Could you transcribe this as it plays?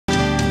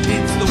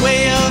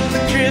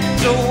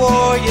crypto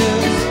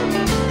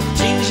warriors,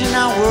 changing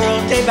our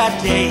world day by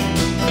day.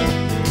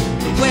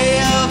 The way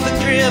of the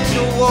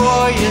crypto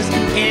warriors,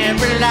 can't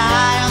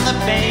rely on the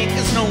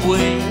bankers, no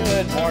way.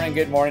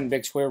 Good morning,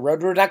 Bix Weir,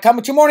 roadrunner.com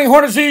with your morning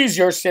horn disease,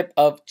 your sip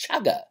of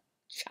chaga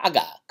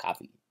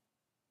coffee.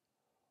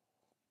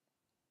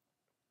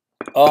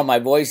 Oh, my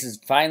voice is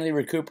finally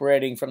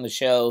recuperating from the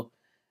show.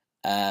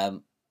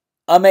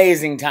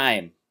 Amazing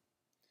time.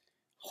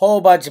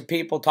 Whole bunch of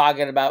people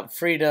talking about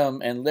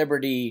freedom and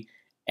liberty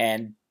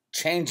and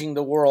changing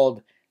the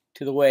world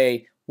to the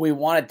way we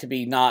want it to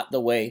be, not the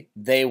way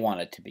they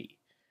want it to be.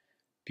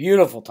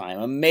 Beautiful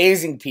time.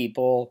 Amazing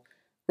people.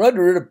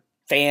 Road-to-Root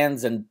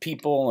fans and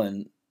people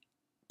and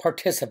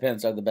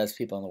participants are the best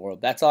people in the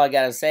world. That's all I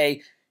got to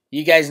say.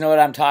 You guys know what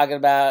I'm talking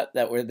about,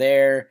 that we're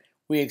there.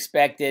 We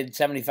expected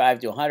 75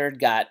 to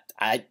 100.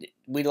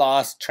 We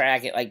lost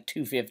track at like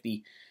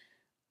 250.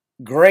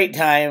 Great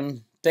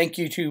time. Thank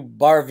you to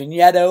Bar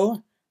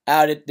Vigneto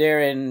out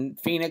there in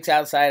Phoenix,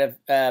 outside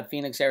of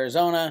Phoenix,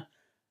 Arizona.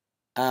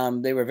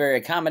 They were very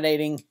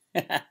accommodating.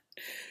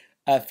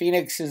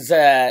 Phoenix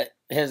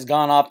has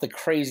gone off the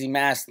crazy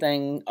mask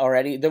thing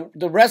already.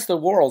 The rest of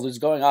the world is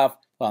going off,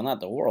 well, not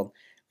the world,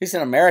 at least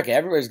in America,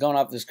 everybody's going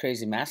off this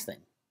crazy mask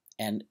thing.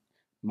 And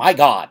my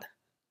God,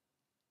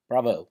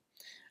 bravo.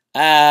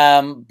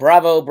 Bravo.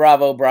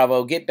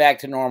 Get back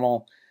to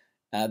normal.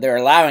 They're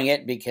allowing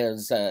it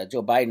because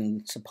Joe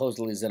Biden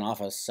supposedly is in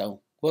office,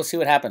 so we'll see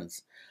what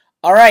happens.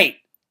 All right,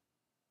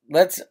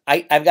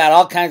 I've got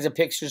all kinds of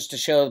pictures to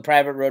show the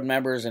private road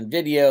members and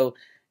video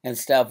and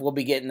stuff. We'll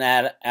be getting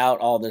that out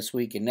all this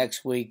week and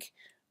next week.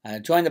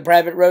 Join the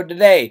private road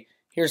today.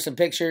 Here's some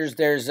pictures.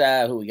 There's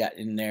who we got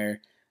in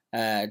there.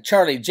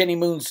 Charlie, Jenny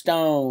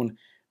Moonstone,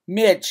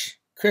 Mitch,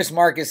 Chris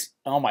Marcus.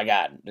 Oh my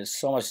God, there's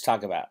so much to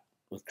talk about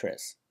with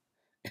Chris.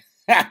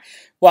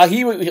 While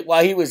he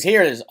was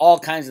here, there's all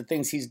kinds of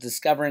things he's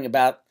discovering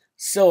about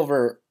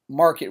silver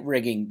market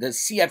rigging, the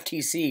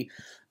CFTC.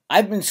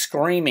 I've been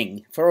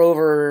screaming for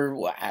over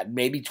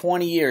maybe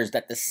 20 years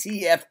that the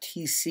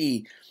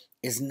CFTC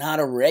is not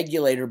a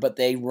regulator, but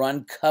they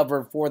run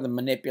cover for the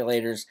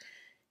manipulators.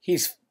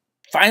 He's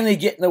finally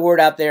getting the word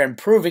out there and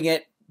proving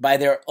it by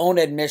their own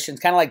admissions,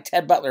 kind of like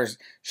Ted Butler's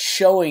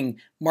showing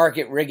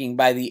market rigging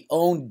by the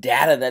own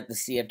data that the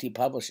CFT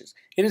publishes.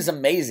 It is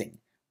amazing.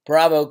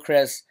 Bravo,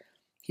 Chris.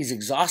 He's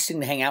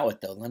exhausting to hang out with,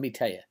 though, let me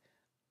tell you.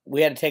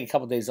 We had to take a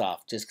couple days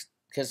off just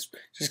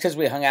because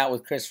we hung out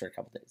with Chris for a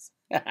couple days.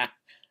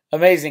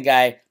 Amazing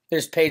guy.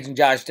 There's Paige and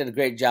Josh did a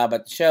great job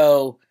at the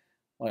show.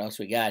 What else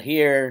we got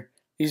here?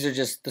 These are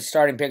just the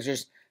starting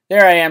pictures.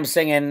 There I am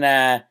singing,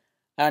 I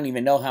don't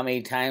even know how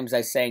many times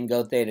I sang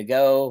Go Theta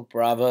Go.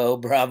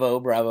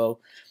 Bravo.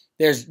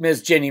 There's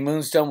Miss Jenny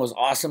Moonstone, was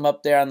awesome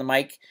up there on the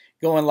mic,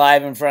 going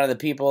live in front of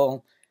the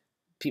people.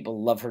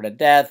 People love her to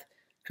death.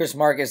 Chris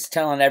Marcus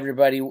telling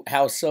everybody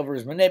how silver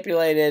is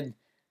manipulated.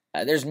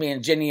 There's me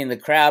and Jenny in the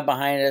crowd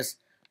behind us.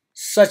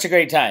 Such a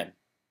great time.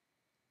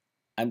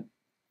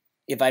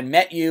 If I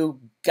met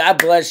you, God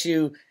bless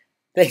you.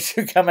 Thanks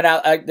for coming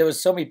out. There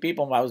was so many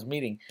people I was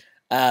meeting.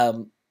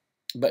 But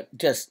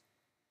just,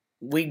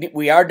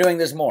 we are doing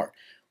this more.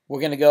 We're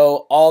going to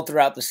go all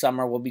throughout the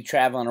summer. We'll be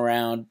traveling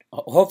around.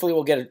 Hopefully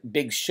we'll get a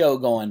big show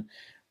going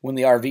when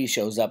the RV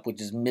shows up, which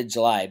is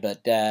mid-July.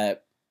 But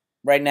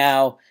right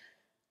now,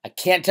 I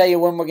can't tell you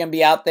when we're going to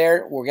be out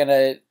there. We're going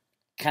to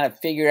kind of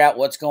figure out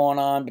what's going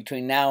on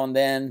between now and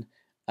then,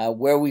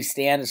 where we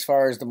stand as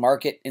far as the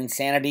market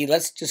insanity.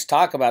 Let's just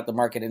talk about the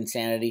market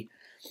insanity.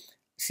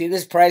 See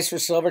this price for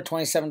silver,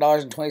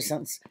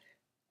 $27.20?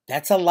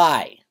 That's a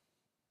lie.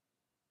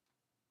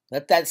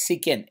 Let that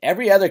sink in.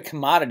 Every other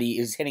commodity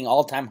is hitting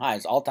all-time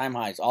highs.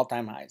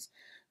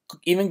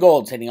 Even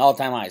gold's hitting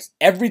all-time highs.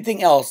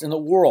 Everything else in the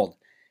world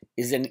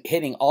is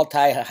hitting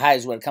all-time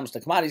highs when it comes to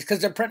commodities because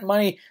they're printing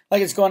money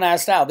like it's going out of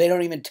style. They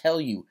don't even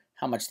tell you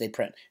how much they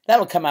print.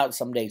 That'll come out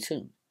someday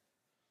soon.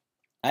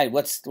 All right,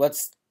 what's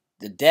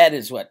the debt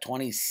is what,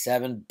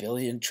 27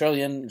 billion,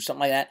 trillion, or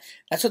something like that.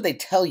 That's what they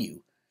tell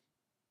you.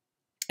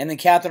 And then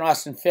Catherine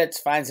Austin Fitts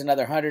finds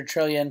another 100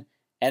 trillion,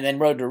 and then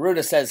Road to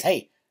Ruta says,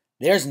 hey,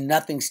 there's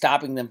nothing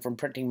stopping them from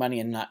printing money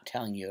and not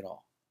telling you at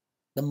all.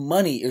 The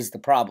money is the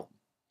problem.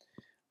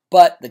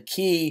 But the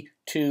key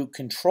to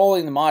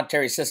controlling the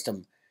monetary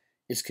system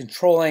is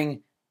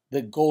controlling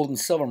the gold and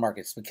silver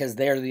markets because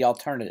they're the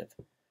alternative.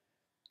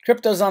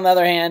 Cryptos, on the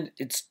other hand,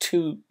 it's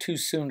too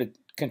soon to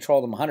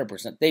control them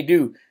 100%. They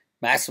do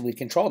massively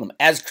control them,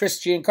 as Chris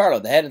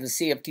Giancarlo, the head of the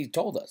CFT,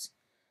 told us.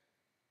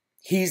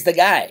 He's the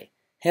guy.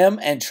 Him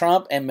and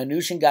Trump and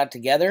Mnuchin got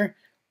together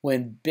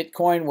when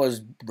Bitcoin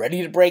was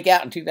ready to break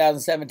out in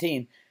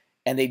 2017,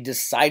 and they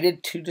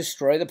decided to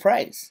destroy the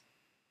price.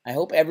 I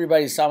hope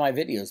everybody saw my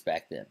videos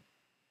back then.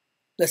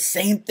 The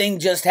same thing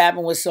just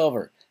happened with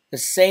silver. The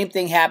same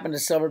thing happened to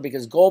silver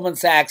because Goldman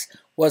Sachs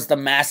was the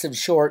massive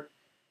short.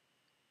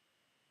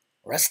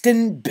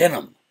 Rustin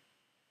Benham.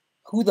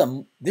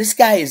 This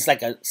guy is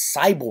like a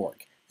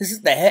cyborg. This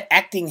is the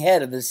acting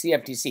head of the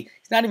CFTC.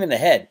 He's not even the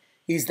head.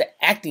 He's the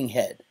acting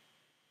head.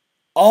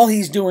 All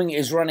he's doing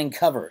is running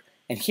cover.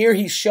 And here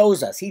he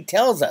shows us, he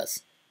tells us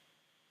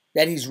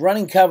that he's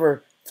running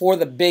cover for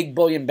the big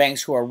bullion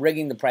banks who are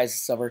rigging the price of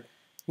silver.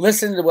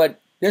 Listen to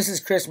what, this is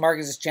Chris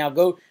Marcus's channel.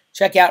 Go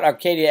check out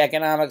Arcadia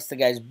Economics. The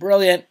guy's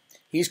brilliant.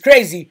 He's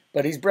crazy,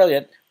 but he's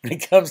brilliant when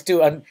it comes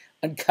to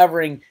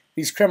uncovering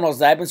these criminals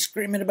that I've been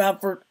screaming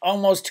about for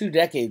almost 2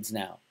 decades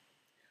now.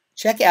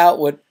 Check out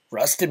what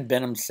Rustin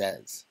Benham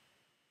says.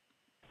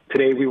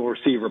 Today we will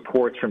receive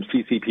reports from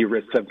CCP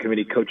Risk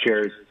Subcommittee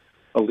co-chairs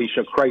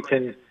Alicia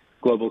Crichton,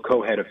 Global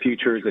Co-Head of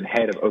Futures and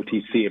Head of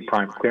OTC and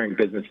Prime Clearing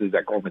Businesses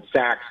at Goldman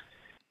Sachs.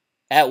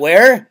 At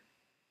where?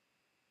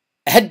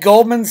 At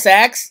Goldman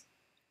Sachs?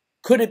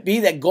 Could it be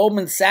that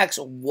Goldman Sachs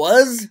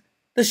was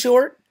the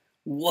short?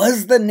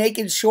 Was the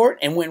naked short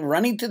and went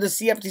running to the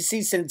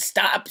CFTC saying,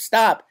 stop,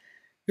 stop.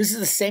 This is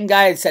the same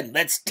guy that said,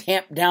 let's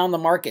tamp down the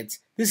markets.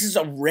 This is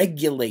a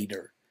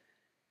regulator.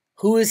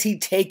 Who is he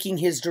taking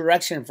his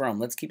direction from?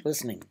 Let's keep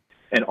listening.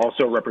 And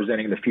also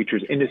representing the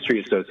Futures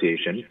Industry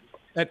Association.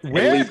 At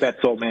where? And Lee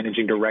Betzel,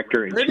 Managing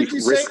Director and Chief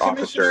Risk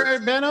Officer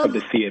of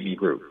the CME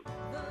Group.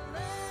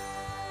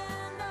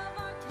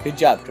 Good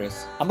job,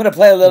 Chris. I'm going to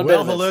play a little bit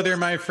of this. Hello there,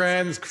 my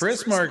friends.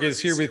 Chris Marcus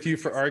here with you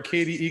for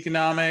Arcadia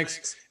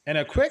Economics. And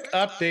a quick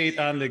update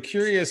on the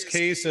curious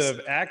case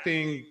of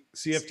acting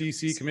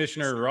CFTC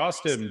Commissioner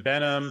Rustin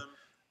Benham.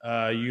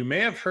 You may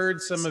have heard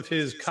some of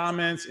his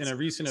comments in a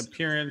recent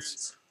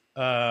appearance,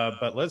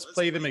 but let's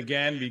play them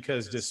again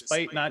because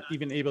despite not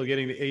even able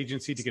getting the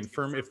agency to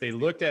confirm if they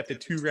looked at the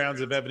 2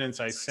 rounds of evidence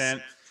I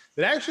sent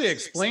that actually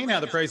explain how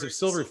the price of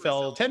silver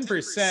fell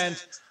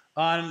 10%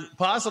 on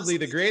possibly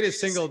the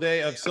greatest single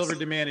day of silver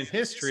demand in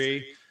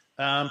history,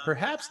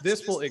 perhaps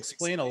this will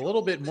explain a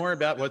little bit more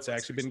about what's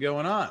actually been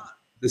going on.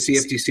 The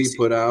CFTC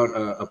put out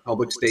a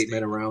public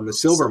statement around the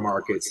silver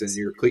markets, and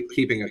you're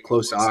keeping a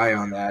close eye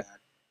on that.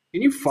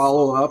 Can you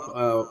follow up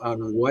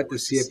on what the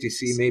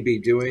CFTC may be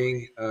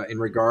doing in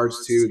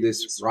regards to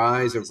this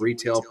rise of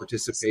retail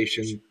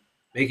participation,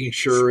 making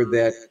sure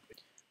that...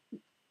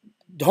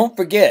 Don't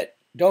forget,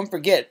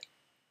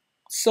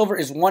 silver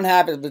is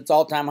 1/2 of its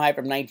all-time high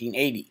from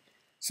 1980.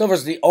 Silver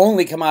is the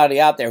only commodity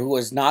out there who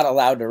is not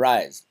allowed to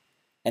rise.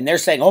 And they're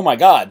saying, oh my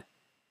God,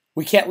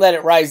 we can't let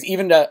it rise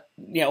even to,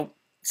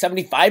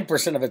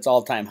 75% of its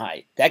all-time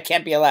high. That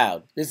can't be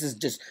allowed. This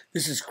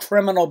is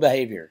criminal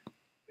behavior.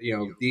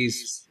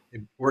 These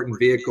important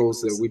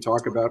vehicles that we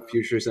talk about,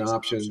 futures and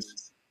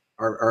options,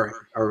 are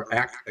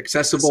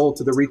accessible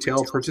to the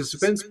retail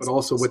participants, but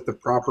also with the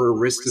proper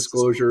risk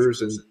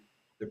disclosures and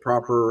the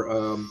proper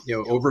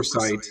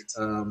oversight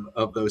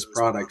of those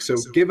products. So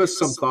give us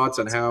some thoughts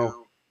on how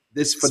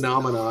this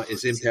phenomena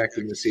is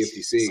impacting the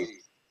CFTC.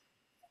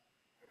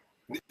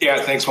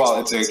 Yeah, thanks,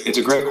 Walt. It's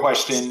a great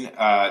question.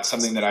 It's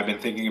something that I've been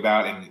thinking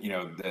about, and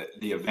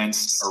the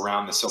events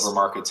around the silver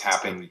markets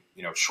happened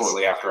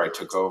shortly after I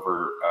took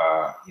over.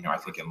 I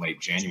think in late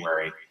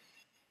January,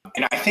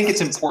 and I think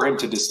it's important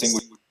to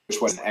distinguish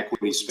what an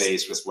equity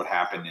space with what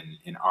happened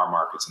in our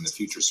markets in the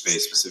future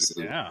space,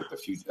 specifically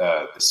with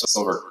the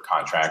silver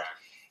contract.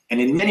 And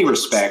in many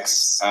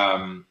respects,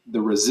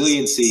 the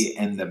resiliency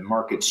and the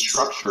market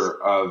structure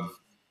of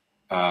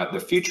the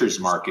futures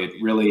market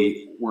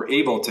really were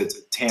able to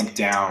tamp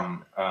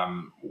down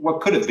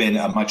what could have been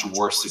a much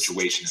worse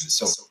situation in the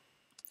silver.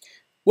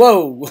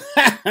 Whoa.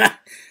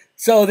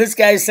 So this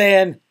guy's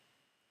saying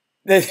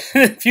that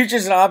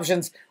futures and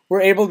options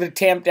were able to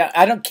tamp down.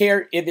 I don't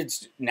care if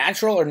it's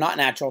natural or not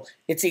natural.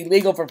 It's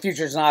illegal for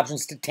futures and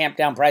options to tamp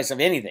down price of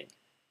anything.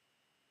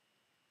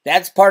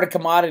 That's part of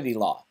commodity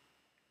law.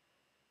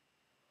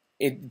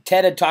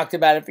 Ted had talked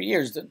about it for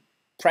years, the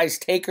price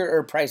taker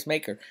or price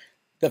maker.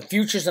 The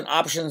futures and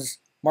options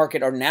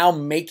market are now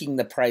making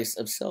the price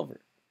of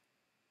silver.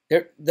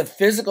 The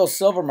physical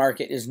silver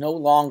market is no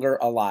longer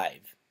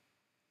alive.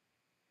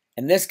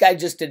 And this guy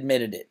just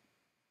admitted it.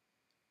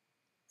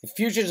 The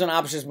futures and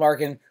options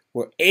market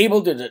were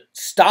able to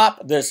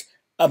stop this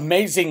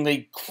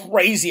amazingly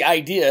crazy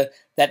idea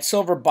that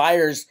silver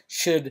buyers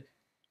should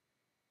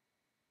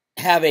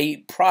have a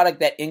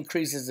product that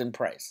increases in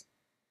price.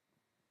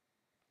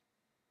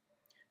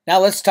 Now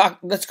let's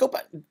go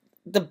back.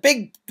 The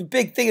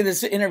big thing of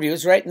this interview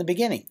is right in the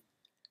beginning.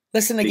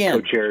 Listen again.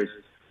 Co-chairs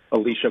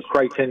Alicia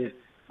Crichton,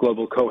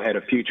 Global Co-Head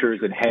of Futures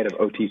and Head of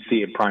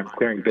OTC and Prime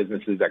Clearing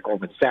Businesses at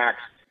Goldman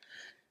Sachs.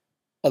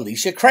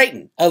 Alicia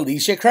Crichton,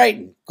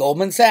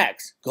 Goldman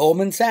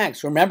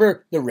Sachs.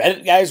 Remember the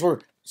Reddit guys were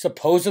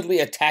supposedly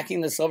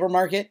attacking the silver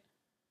market?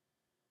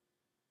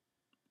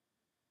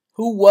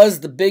 Who was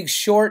the big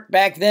short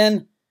back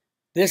then?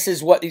 This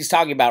is what he's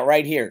talking about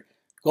right here.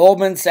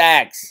 Goldman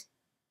Sachs.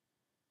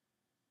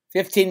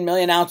 15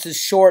 million ounces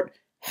short,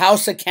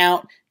 house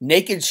account,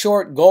 naked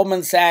short,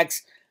 Goldman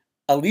Sachs.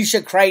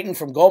 Alicia Crichton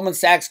from Goldman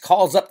Sachs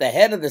calls up the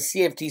head of the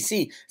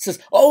CFTC, says,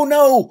 oh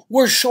no,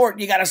 we're short.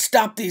 You got to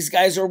stop these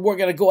guys or we're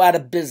going to go out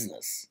of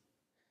business.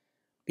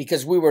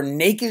 Because we were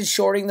naked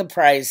shorting the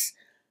price,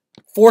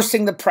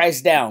 forcing the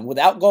price down.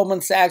 Without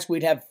Goldman Sachs,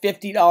 we'd have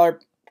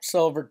 $50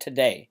 silver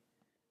today.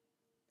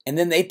 And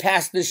then they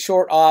passed this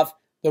short off,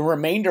 the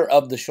remainder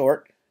of the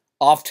short,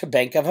 off to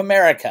Bank of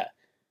America.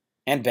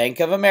 And Bank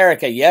of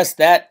America, yes,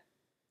 that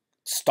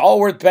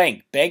Stalwart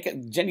Bank.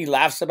 Jenny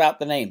laughs about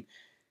the name.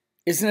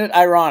 Isn't it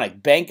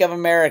ironic? Bank of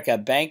America,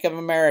 Bank of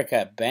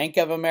America, Bank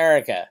of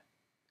America.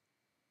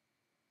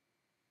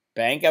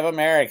 Bank of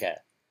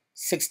America.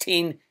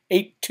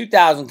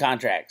 2,000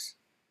 contracts.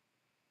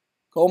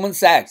 Goldman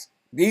Sachs.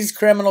 These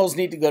criminals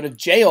need to go to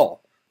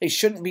jail. They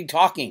shouldn't be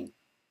talking.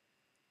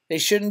 They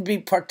shouldn't be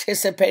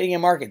participating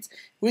in markets.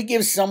 We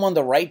give someone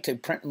the right to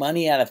print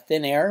money out of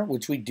thin air,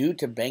 which we do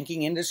to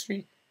banking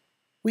industry.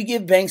 We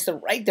give banks the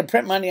right to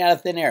print money out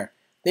of thin air.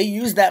 They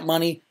use that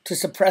money to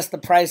suppress the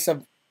price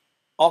of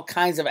all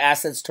kinds of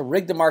assets, to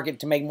rig the market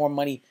to make more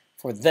money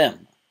for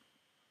them.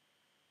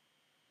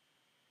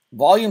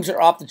 Volumes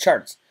are off the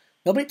charts.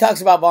 Nobody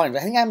talks about volumes.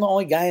 I think I'm the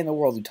only guy in the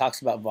world who talks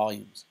about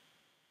volumes.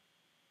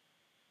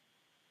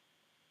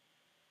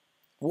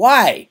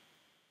 Why?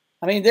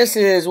 I mean, this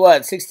is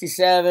what,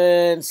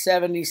 67,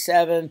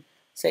 77,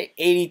 say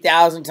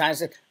 80,000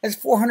 times. That's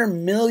 400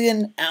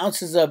 million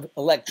ounces of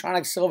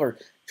electronic silver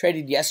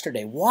traded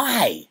yesterday.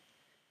 Why?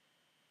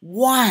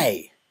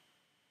 Why?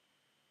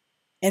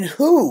 And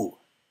who?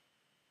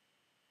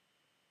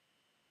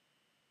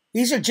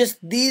 These are just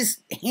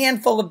these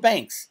handful of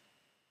banks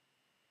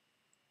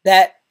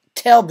that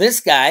tell this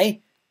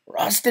guy,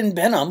 Rostin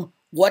Benham,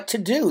 what to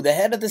do. The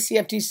head of the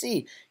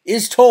CFTC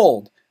is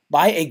told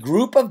by a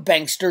group of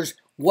banksters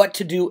what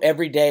to do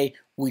every day.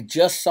 We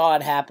just saw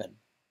it happen.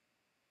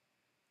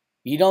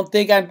 You don't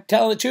think I'm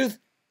telling the truth?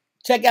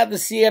 Check out the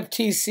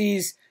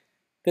CFTC's,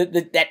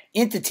 that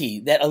entity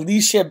that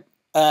Alicia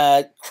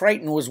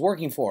Crichton was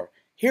working for.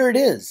 Here it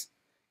is.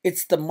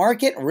 It's the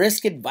Market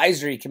Risk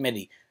Advisory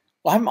Committee.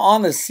 Well, I'm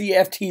on the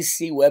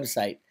CFTC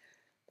website.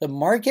 The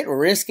Market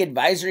Risk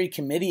Advisory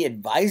Committee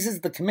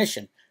advises the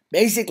commission,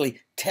 basically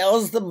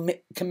tells the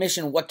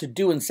commission what to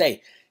do and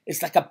say.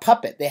 It's like a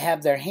puppet. They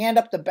have their hand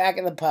up the back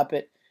of the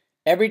puppet.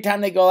 Every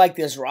time they go like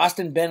this,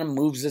 Rostin Benham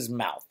moves his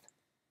mouth.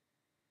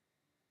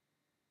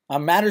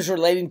 On matters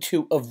relating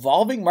to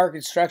evolving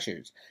market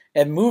structures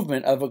and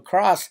movement of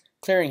across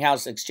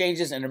clearinghouse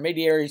exchanges,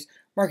 intermediaries,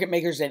 market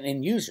makers, and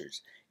end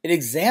users. It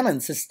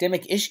examines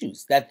systemic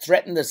issues that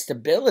threaten the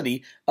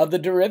stability of the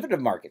derivative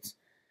markets.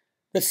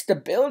 The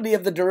stability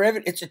of the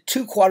derivative, it's a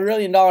 $2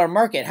 quadrillion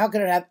market. How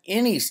can it have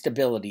any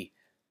stability?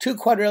 $2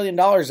 quadrillion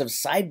of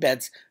side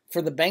bets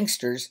for the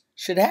banksters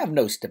should have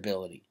no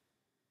stability.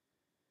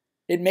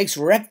 It makes,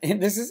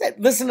 this is it.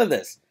 Listen to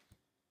this.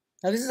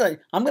 Now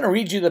I'm going to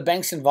read you the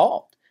banks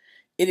involved.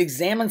 It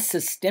examines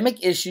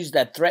systemic issues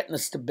that threaten the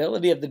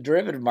stability of the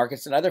derivative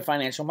markets and other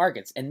financial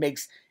markets and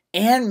makes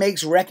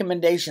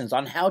recommendations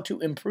on how to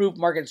improve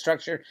market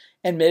structure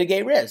and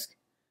mitigate risk.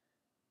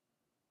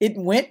 It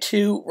went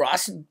to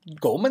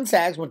Goldman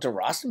Sachs, went to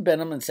Rostin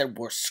Benham and said,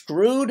 we're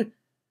screwed.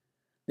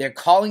 They're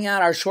calling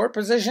out our short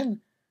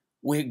position.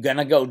 We're going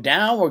to go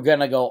down. We're going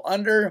to go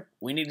under.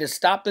 We need to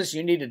stop this.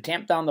 You need to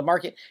tamp down the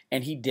market.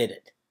 And he did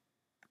it.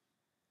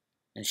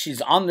 And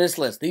she's on this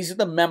list. These are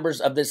the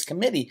members of this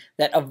committee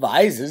that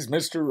advises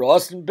Mr.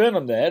 Rostin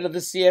Benham, the head of the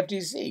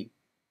CFTC.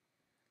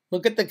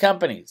 Look at the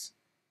companies.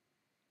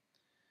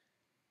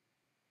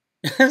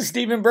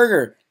 Stephen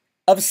Berger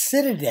of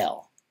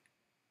Citadel.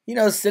 You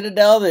know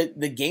Citadel, the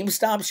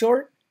GameStop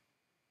short?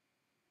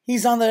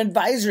 He's on the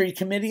advisory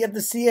committee of the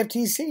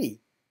CFTC.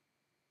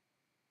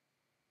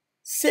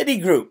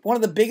 Citigroup, one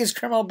of the biggest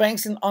criminal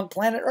banks on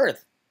planet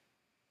Earth.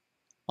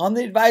 On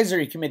the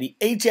advisory committee,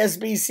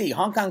 HSBC,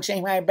 Hong Kong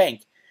Shanghai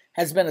Bank,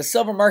 has been a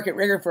silver market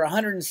rigger for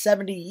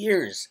 170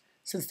 years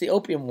since the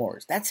Opium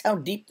Wars. That's how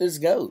deep this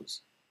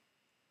goes.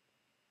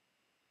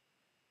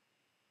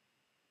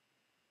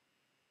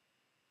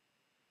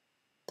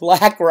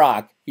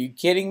 BlackRock, are you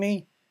kidding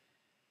me?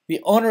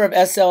 The owner of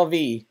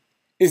SLV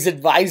is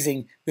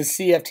advising the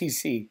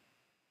CFTC.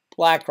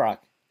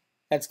 BlackRock,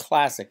 that's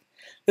classic.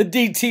 The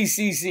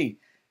DTCC,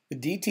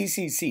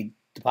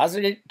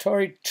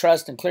 Depository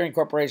Trust and Clearing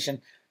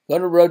Corporation. Go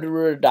to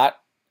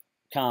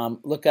roadtoruler.com,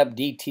 look up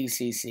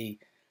DTCC.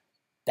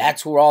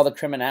 That's where all the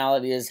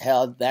criminality is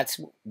held. That's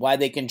why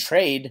they can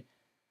trade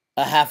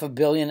 500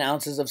 million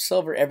ounces of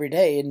silver every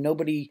day, and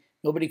nobody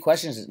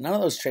questions it. None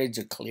of those trades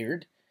are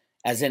cleared,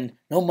 as in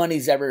no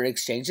money's ever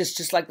exchanged. It's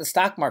just like the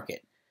stock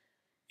market.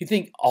 You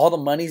think all the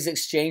money's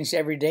exchanged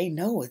every day?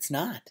 No, it's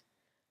not.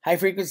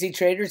 High-frequency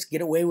traders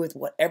get away with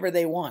whatever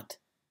they want.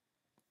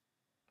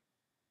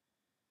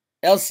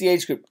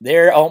 LCH Group,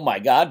 there, oh my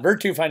God,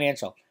 Virtu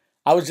Financial.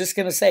 I was just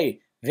going to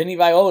say, Vinny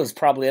Viola is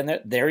probably in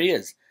there. There he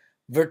is.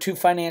 Virtu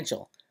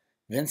Financial.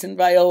 Vincent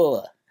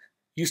Viola.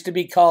 Used to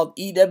be called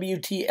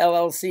EWT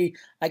LLC.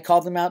 I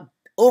called them out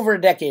over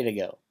a decade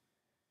ago.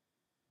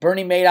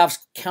 Bernie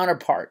Madoff's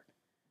counterpart.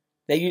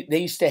 They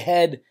used to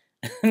head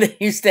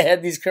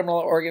these criminal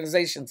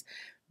organizations.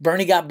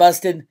 Bernie got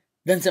busted.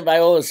 Vincent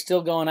Viola is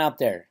still going out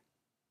there.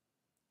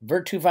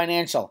 Virtu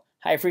Financial,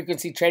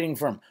 high-frequency trading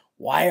firm.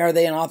 Why are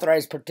they an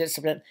authorized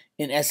participant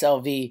in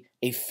SLV,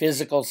 a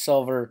physical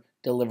silver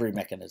delivery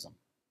mechanism?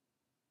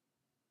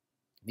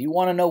 If you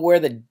want to know where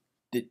the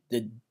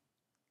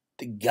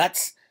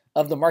guts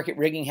of the market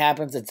rigging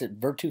happens, it's at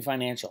Virtu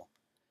Financial.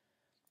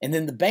 And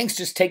then the banks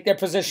just take their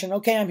position.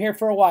 Okay, I'm here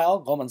for a while,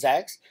 Goldman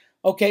Sachs.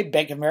 Okay,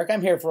 Bank of America,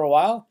 I'm here for a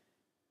while.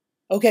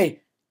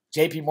 Okay,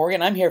 JP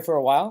Morgan, I'm here for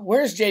a while.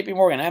 Where's JP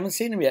Morgan? I haven't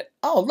seen him yet.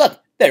 Oh, look,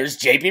 there's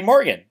JP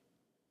Morgan.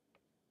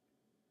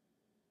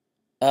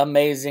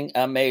 Amazing,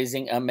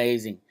 amazing,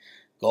 amazing.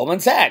 Goldman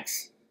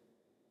Sachs.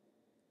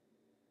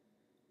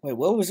 Wait,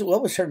 what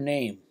was her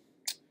name?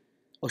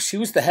 Oh, she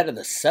was the head of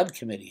the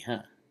subcommittee,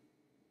 huh?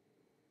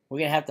 We're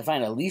going to have to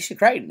find Alicia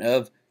Crichton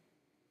of...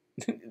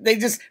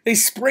 they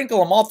sprinkle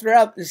them all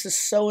throughout. This is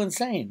so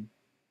insane.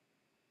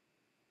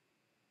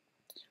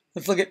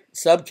 Let's look at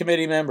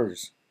subcommittee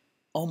members.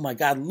 Oh my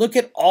God, look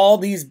at all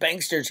these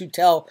banksters who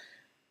tell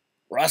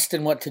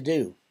Rustin what to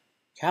do.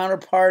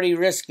 Counterparty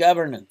risk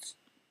governance.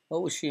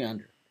 What was she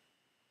under?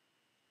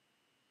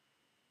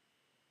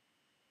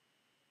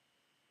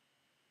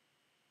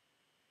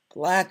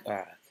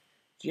 BlackRock,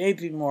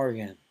 JP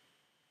Morgan.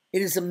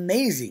 It is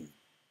amazing.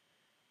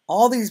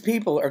 All these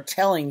people are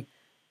telling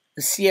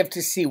the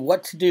CFTC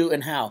what to do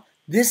and how.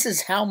 This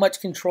is how much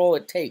control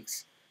it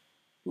takes.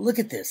 Look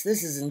at this.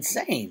 This is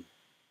insane.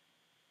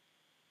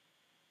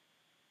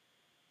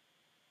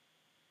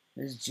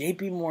 There's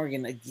JP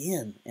Morgan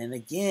again and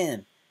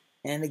again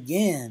and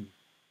again.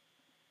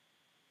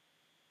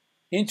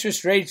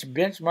 Interest rates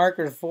benchmark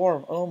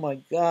reform. Oh my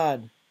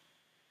God.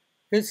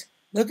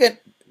 Look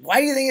at, why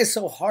do you think it's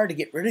so hard to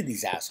get rid of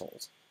these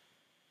assholes?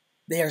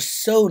 They are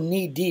so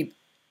knee deep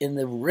in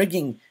the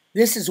rigging.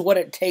 This is what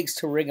it takes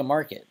to rig a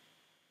market.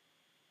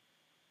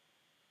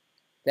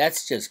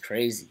 That's just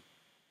crazy.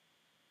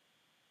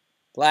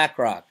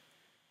 BlackRock,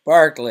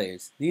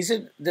 Barclays.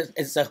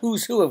 It's a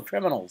who's who of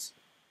criminals.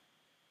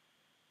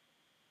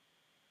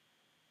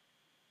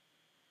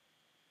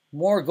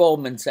 More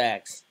Goldman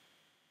Sachs.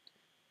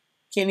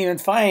 Can't even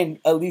find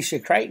Alicia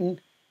Crichton.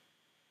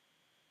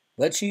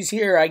 But she's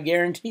here, I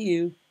guarantee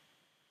you.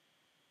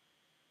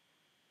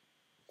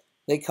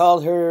 They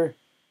called her...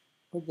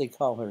 What did they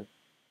call her?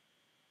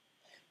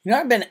 You know,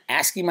 I've been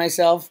asking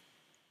myself,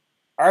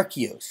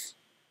 Archeos,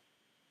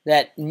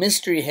 that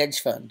mystery hedge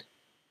fund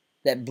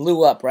that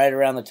blew up right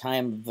around the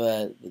time of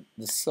the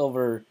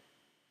silver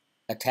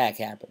attack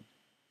happened.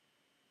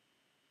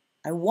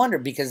 I wonder,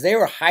 because they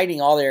were hiding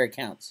all their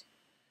accounts.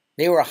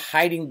 They were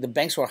hiding, the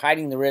banks were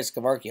hiding the risk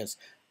of Archeos.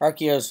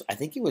 Archeos, I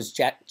think he was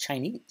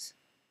Chinese.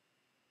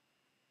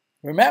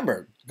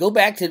 Remember, go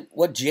back to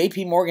what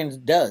JP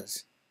Morgan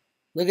does.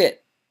 Look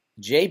at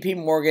JP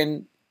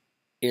Morgan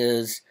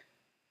is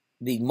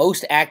the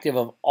most active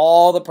of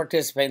all the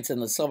participants in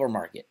the silver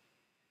market,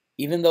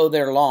 even though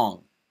they're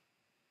long.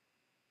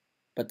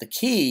 But the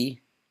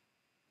key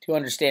to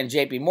understand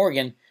JP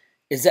Morgan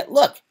is that,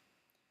 look,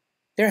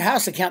 their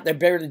house account, they're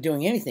barely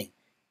doing anything.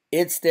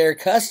 It's their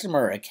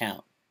customer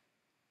account.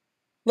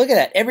 Look at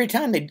that. Every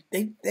time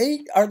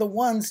they are the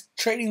ones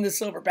trading the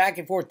silver back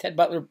and forth. Ted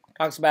Butler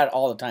talks about it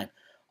all the time.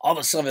 All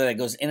the silver that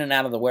goes in and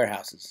out of the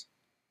warehouses.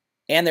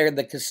 And they're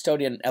the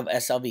custodian of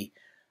SLV.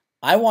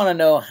 I want to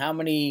know how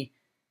many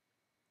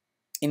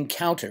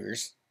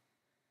encounters,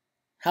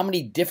 how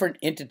many different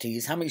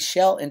entities, how many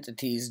shell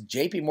entities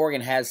JP Morgan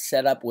has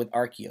set up with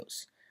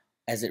Archeos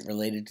as it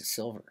related to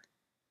silver.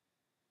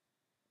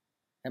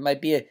 That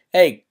might be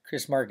hey,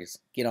 Chris Marcus,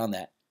 get on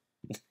that.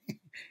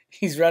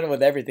 He's running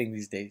with everything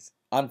these days.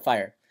 On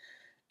fire.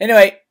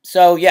 Anyway,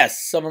 so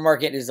yes, silver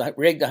market is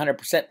rigged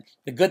 100%.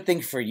 The good thing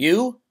for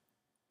you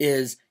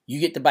is you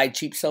get to buy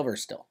cheap silver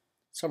still.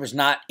 Silver's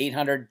not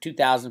 $800,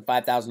 $2,000,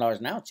 $5,000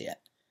 an ounce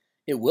yet.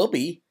 It will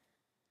be,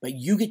 but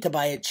you get to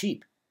buy it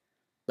cheap.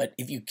 But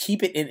if you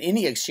keep it in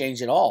any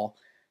exchange at all,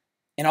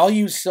 and all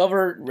you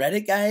silver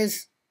Reddit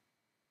guys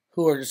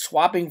who are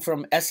swapping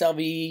from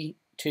SLV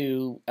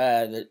to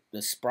the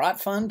Sprott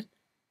fund,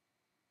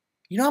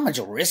 you know how much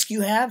risk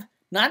you have?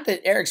 Not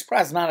that Eric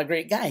Sprott's not a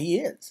great guy. He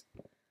is.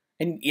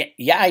 And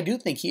yeah, I do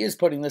think he is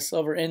putting the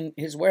silver in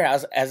his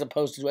warehouse as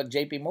opposed to what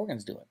JP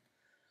Morgan's doing.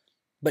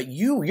 But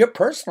your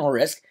personal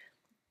risk,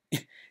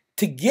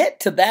 to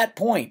get to that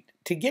point,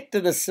 to get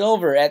to the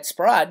silver at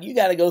Sprott, you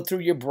got to go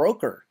through your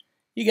broker.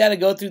 You got to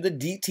go through the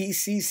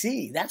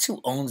DTCC. That's who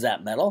owns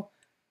that metal.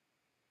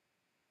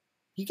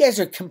 You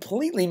guys are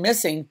completely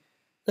missing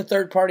the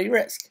third-party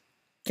risk.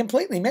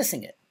 Completely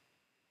missing it.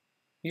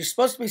 You're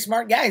supposed to be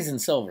smart guys in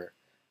silver.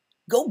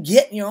 Go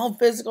get your own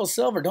physical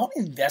silver. Don't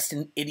invest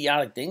in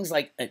idiotic things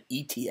like an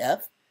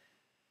ETF,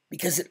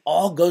 because it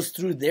all goes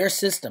through their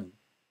system.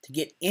 To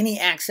get any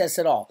access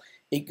at all,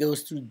 it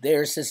goes through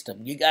their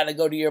system. You got to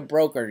go to your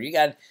broker.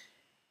 And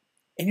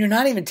you're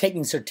not even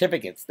taking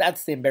certificates.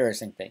 That's the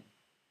embarrassing thing.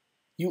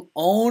 You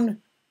own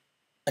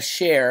a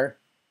share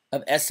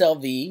of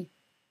SLV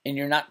and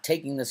you're not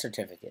taking the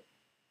certificate.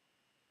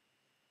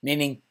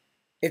 Meaning,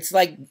 it's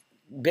like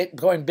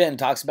Bitcoin Ben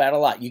talks about a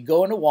lot. You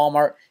go into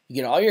Walmart, you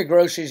get all your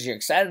groceries, you're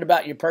excited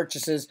about your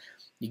purchases,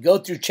 you go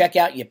through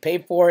checkout, you pay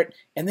for it,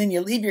 and then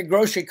you leave your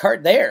grocery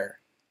cart there.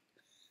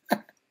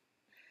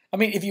 I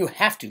mean, if you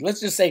have to,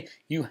 let's just say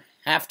you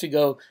have to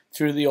go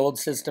through the old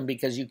system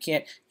because you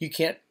can't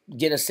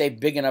get a safe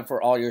big enough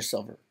for all your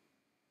silver.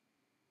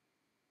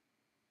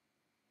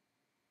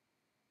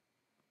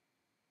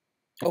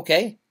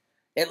 Okay,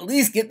 at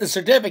least get the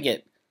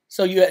certificate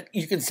so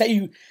you can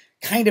say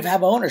kind of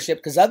have ownership,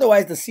 because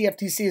otherwise the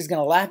CFTC is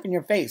going to laugh in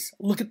your face.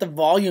 Look at the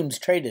volumes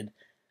traded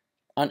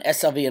on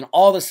SLV and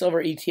all the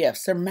silver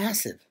ETFs. They're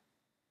massive.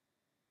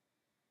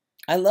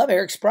 I love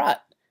Eric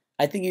Sprott.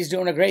 I think he's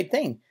doing a great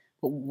thing.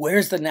 But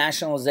where's the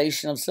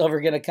nationalization of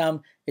silver going to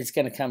come? It's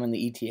going to come in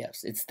the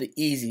ETFs. It's the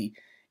easy.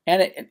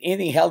 And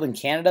anything held in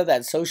Canada,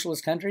 that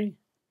socialist country?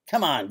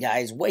 Come on,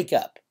 guys, wake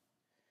up.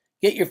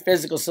 Get your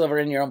physical silver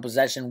in your own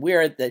possession.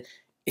 We're at the,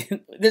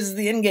 this is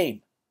the end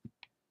game. You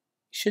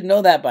should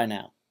know that by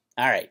now.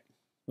 All right,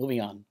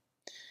 moving on.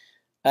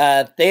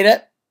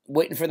 Theta,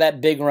 waiting for that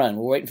big run.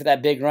 We're waiting for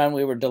that big run.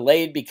 We were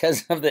delayed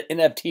because of the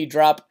NFT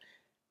drop.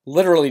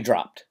 Literally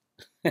dropped.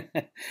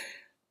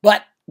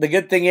 But the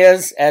good thing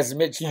is, as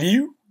Mitch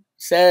Liu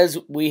says,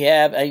 we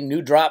have a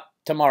new drop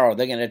tomorrow.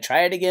 They're going to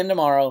try it again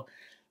tomorrow.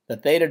 The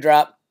Theta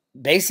drop,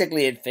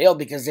 basically it failed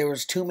because there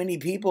was too many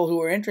people who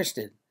were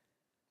interested.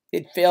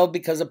 It failed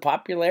because of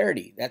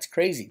popularity. That's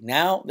crazy.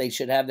 Now they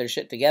should have their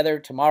shit together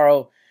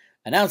tomorrow.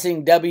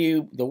 Announcing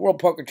the World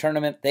Poker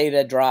Tournament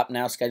Theta drop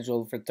now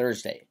scheduled for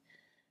Thursday,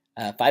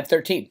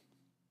 5/13.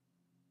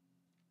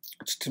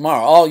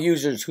 Tomorrow, all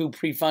users who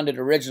pre-funded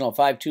original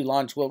 5/2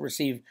 launch will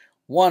receive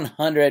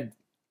 100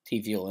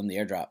 T-Fuel in the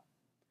airdrop.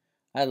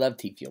 I love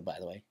T-Fuel, by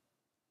the way.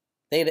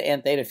 Theta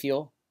and Theta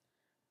Fuel.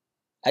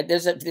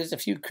 There's a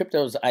few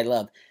cryptos I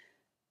love.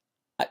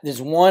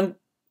 There's one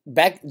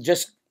back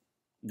just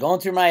going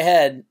through my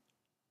head.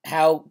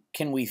 How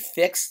can we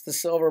fix the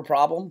silver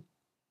problem?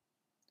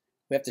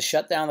 We have to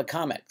shut down the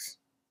COMEX.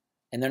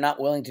 And they're not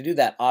willing to do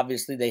that.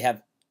 Obviously, they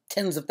have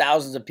tens of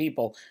thousands of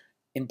people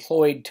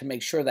employed to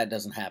make sure that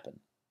doesn't happen.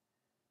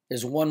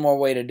 There's one more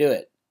way to do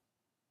it.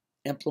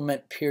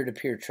 Implement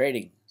peer-to-peer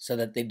trading so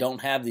that they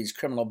don't have these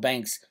criminal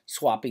banks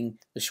swapping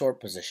the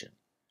short position.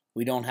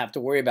 We don't have to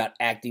worry about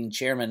acting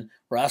chairman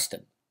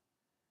Rostin.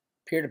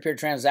 Peer-to-peer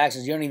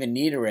transactions, you don't even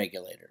need a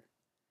regulator.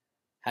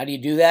 How do you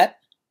do that?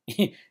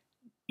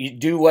 You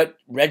do what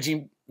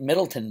Reggie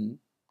Middleton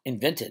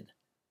invented.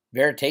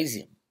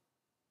 Veritasium,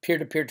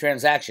 peer-to-peer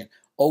transaction.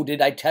 Oh,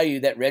 did I tell you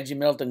that Reggie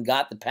Middleton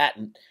got the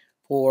patent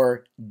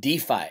for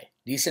DeFi,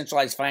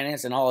 decentralized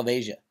finance in all of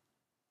Asia?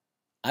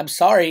 I'm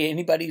sorry,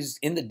 anybody who's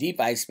in the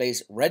DeFi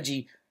space,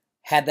 Reggie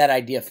had that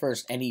idea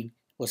first, and he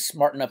was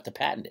smart enough to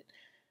patent it.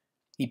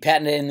 He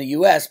patented it in the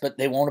U.S., but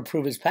they won't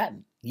approve his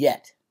patent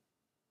yet.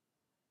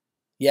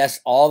 Yes,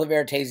 all the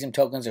Veritasium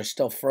tokens are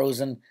still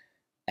frozen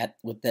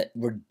with that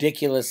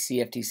ridiculous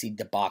CFTC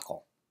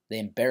debacle. They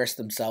embarrassed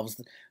themselves.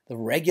 The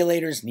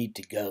regulators need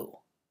to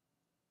go.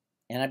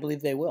 And I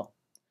believe they will.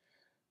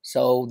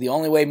 So the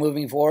only way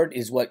moving forward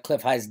is what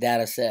Cliff High's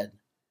data said.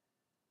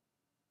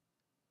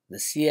 The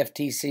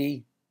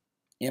CFTC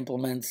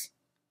implements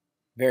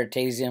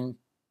Veritasium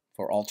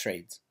for all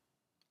trades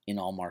in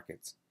all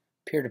markets.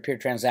 Peer-to-peer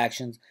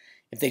transactions.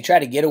 If they try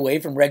to get away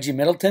from Reggie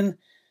Middleton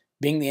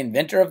being the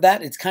inventor of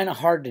that, it's kind of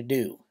hard to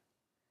do.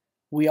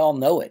 We all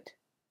know it.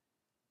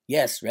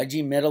 Yes,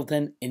 Reggie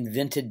Middleton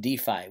invented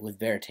DeFi with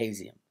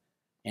Veritasium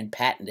and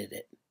patented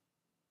it.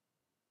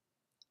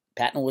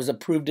 Patent was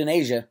approved in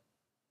Asia.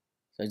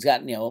 So he's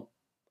got, a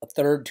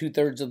third,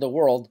 2/3 of the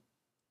world.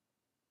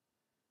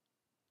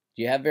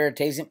 Do you have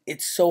Veritasium?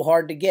 It's so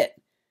hard to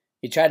get.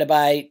 You try to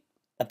buy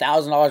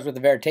 $1,000 worth of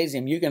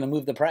Veritasium, you're going to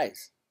move the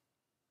price.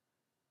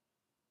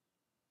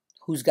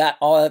 Who's got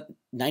all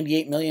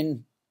 98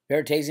 million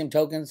Veritasium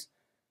tokens?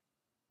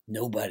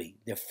 Nobody.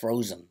 They're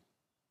frozen.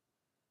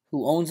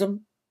 Who owns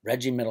them?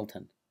 Reggie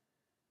Middleton.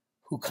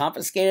 Who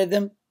confiscated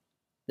them?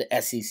 The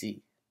SEC.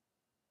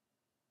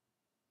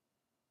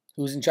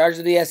 Who's in charge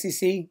of the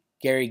SEC?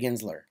 Gary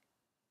Gensler.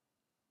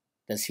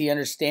 Does he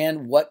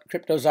understand what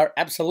cryptos are?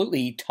 Absolutely.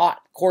 He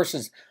taught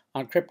courses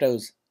on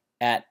cryptos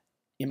at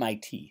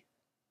MIT.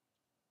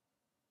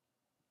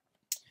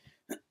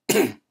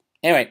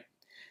 Anyway,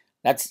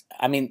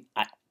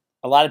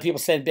 a lot of people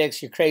said,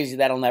 Bix, you're crazy.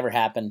 That'll never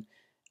happen.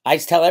 I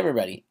just tell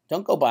everybody,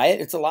 don't go buy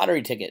it. It's a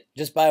lottery ticket.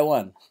 Just buy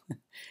one.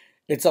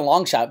 It's a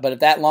long shot, but if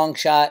that long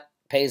shot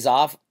pays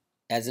off,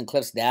 as in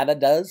Cliff's data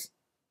does,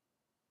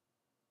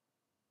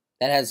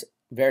 that has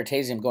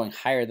Veritasium going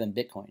higher than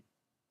Bitcoin.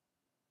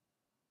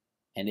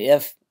 And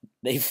if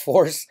they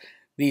force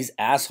these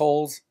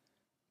assholes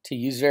to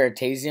use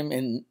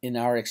Veritasium in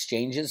our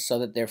exchanges so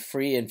that they're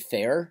free and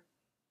fair,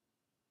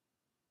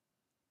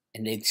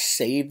 and they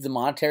save the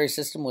monetary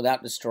system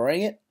without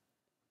destroying it,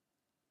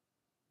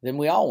 then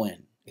we all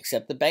win,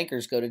 except the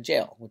bankers go to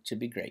jail, which would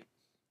be great.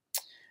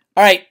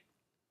 All right.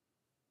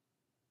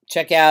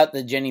 Check out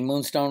the Jenny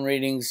Moonstone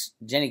readings.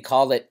 Jenny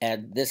called it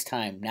at this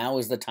time. Now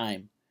is the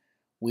time.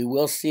 We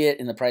will see it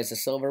in the price of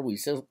silver. We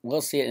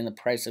will see it in the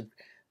price of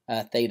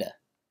Theta.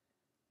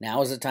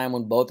 Now is the time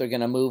when both are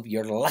going to move.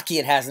 You're lucky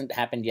it hasn't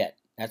happened yet.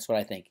 That's what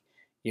I think.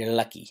 You're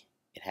lucky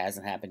it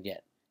hasn't happened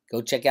yet.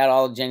 Go check out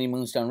all of Jenny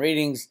Moonstone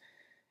readings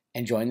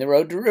and join the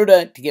Road to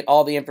Ruta to get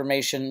all the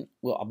information.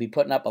 I'll be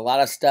putting up a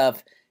lot of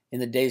stuff in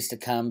the days to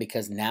come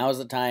because now is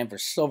the time for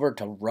silver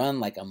to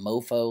run like a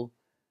mofo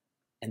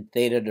and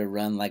Theta to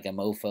run like a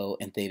mofo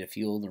and Theta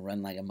Fuel to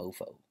run like a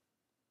mofo.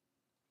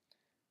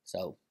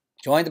 So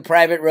join the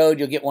private road.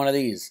 You'll get one of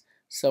these.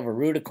 Silver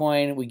Ruta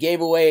coin. We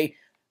gave away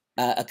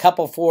a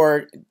couple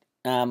for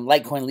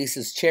Litecoin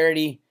Lisa's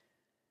charity,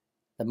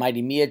 the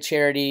Mighty Mia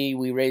charity.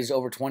 We raised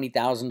over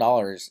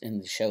 $20,000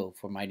 in the show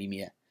for Mighty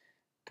Mia.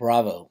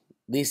 Bravo.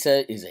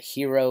 Lisa is a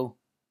hero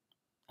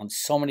on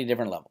so many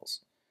different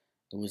levels.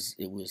 It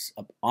was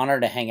an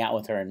honor to hang out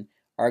with her and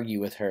argue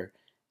with her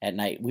at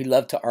night. We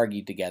love to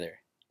argue together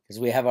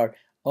because we have our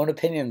own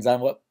opinions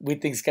on what we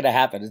think is going to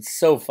happen. It's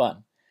so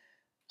fun.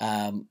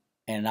 And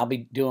I'll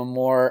be doing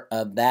more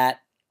of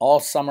that all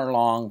summer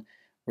long,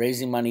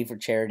 raising money for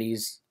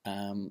charities.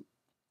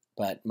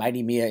 But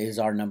Mighty Mia is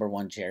our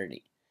 #1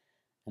 charity.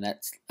 And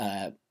that's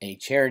a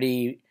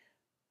charity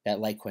that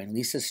Litecoin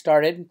Lisa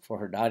started for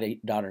her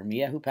daughter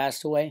Mia, who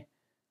passed away.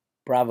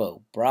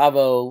 Bravo.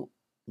 Bravo,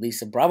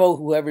 Lisa. Bravo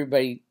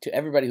to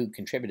everybody who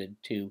contributed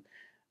to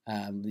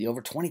the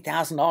over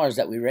 $20,000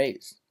 that we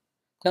raised.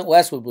 Clint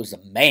Westwood was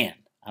a man.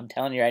 I'm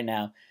telling you right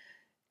now,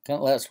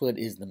 Clint Westwood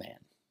is the man.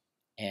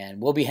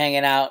 And we'll be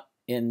hanging out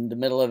in the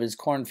middle of his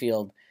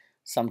cornfield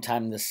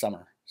sometime this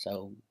summer.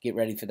 So get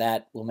ready for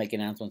that. We'll make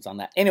announcements on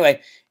that.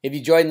 Anyway, if you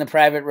join the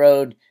private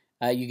road,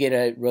 you get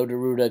a Road to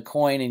Ruta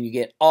coin and you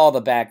get all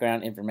the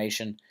background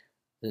information.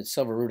 The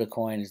Silver Ruta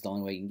coin is the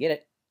only way you can get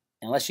it.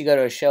 Unless you go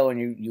to a show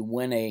and you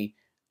win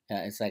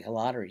it's like a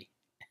lottery.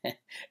 And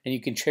you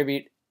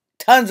contribute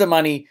tons of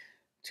money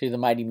to the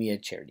Mighty Mia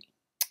charity.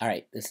 All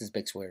right, this is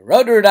Bix Weir,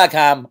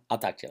 RoadToRuta.com. I'll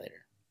talk to you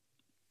later.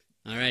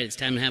 All right, it's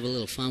time to have a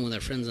little fun with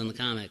our friends on the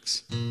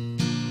comics.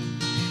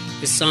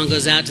 This song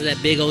goes out to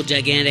that big old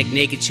gigantic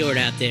naked short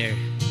out there.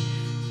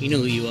 You know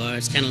who you are.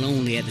 It's kind of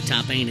lonely at the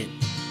top, ain't it?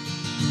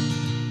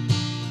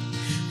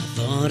 I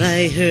thought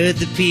I heard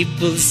the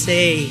people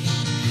say,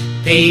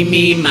 pay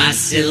me my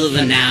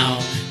silver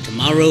now.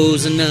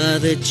 Tomorrow's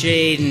another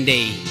trading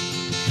day.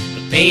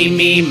 But pay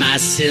me my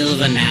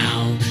silver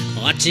now.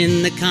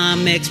 Watching the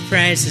comics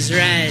prices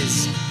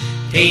rise.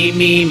 Pay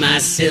me my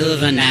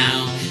silver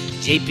now.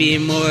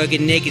 JP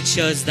Morgan naked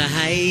shorts the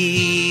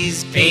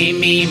highs. Pay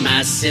me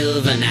my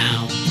silver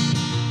now.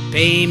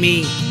 Pay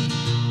me,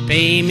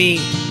 pay me,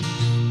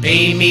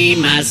 pay me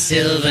my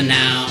silver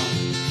now.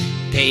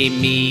 Pay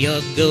me or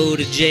go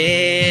to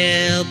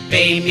jail.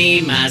 Pay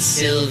me my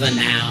silver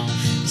now.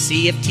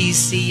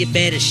 CFTC, you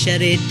better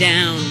shut it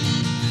down.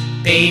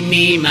 Pay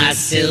me my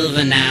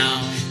silver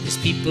now. There's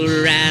people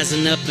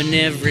rising up in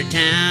every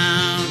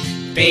town.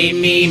 Pay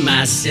me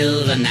my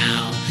silver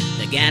now.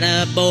 The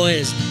Gatta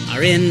boys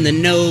are in the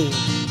know.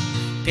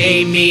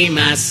 Pay me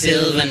my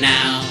silver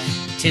now.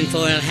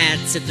 Tinfoil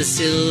hats at the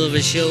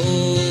silver show.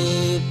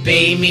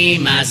 Pay me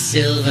my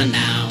silver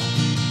now.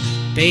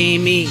 Pay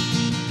me,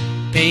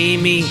 pay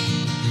me,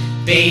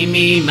 pay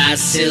me my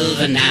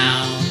silver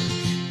now.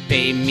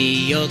 Pay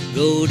me or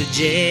go to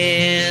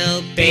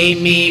jail. Pay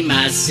me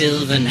my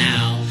silver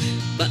now.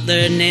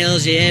 Butler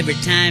nails you every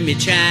time you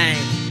try.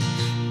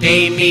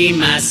 Pay me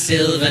my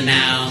silver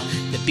now.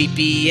 The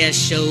BPS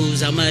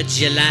shows how much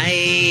you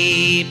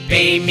lie.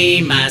 Pay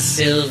me my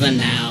silver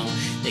now.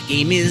 The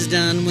game is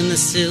done when the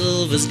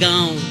silver's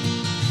gone.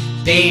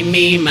 Pay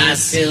me my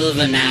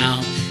silver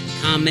now.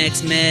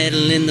 Comex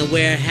metal in the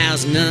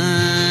warehouse,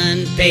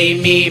 none.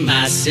 Pay me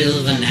my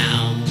silver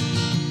now.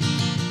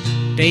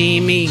 Pay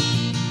me,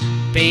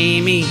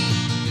 pay me,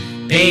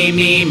 pay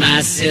me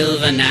my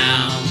silver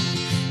now.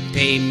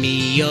 Pay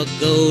me or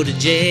go to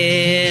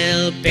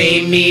jail.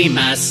 Pay me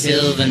my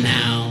silver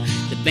now.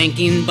 The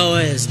banking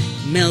boys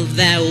melt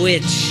that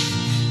witch.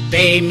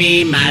 Pay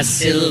me my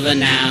silver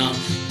now.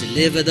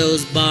 Deliver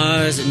those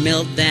bars and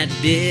melt that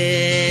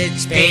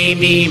bitch. Pay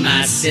me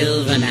my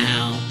silver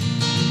now.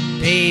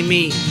 Pay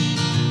me,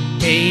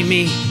 pay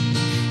me,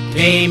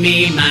 pay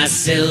me my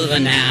silver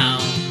now.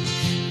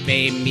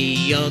 Pay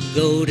me or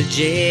go to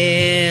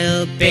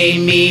jail. Pay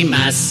me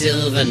my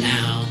silver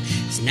now.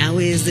 'Cause now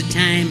is the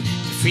time to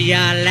free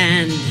our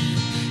land.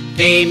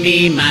 Pay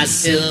me my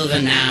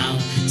silver now.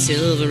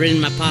 Silver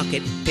in my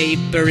pocket,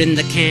 paper in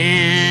the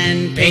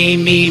can. Pay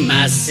me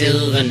my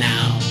silver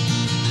now.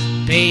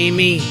 Pay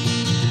me,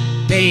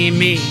 pay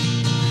me,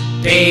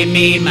 pay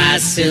me my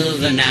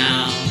silver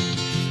now.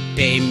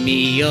 Pay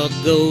me or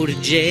go to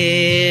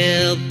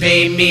jail.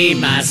 Pay me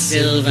my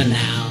silver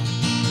now.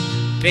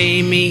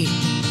 Pay me,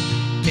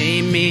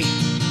 pay me,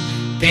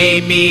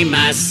 pay me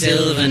my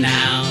silver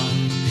now.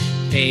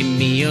 Pay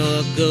me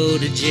or go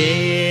to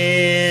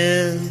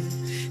jail.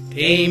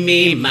 Pay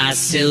me my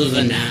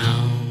silver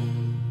now.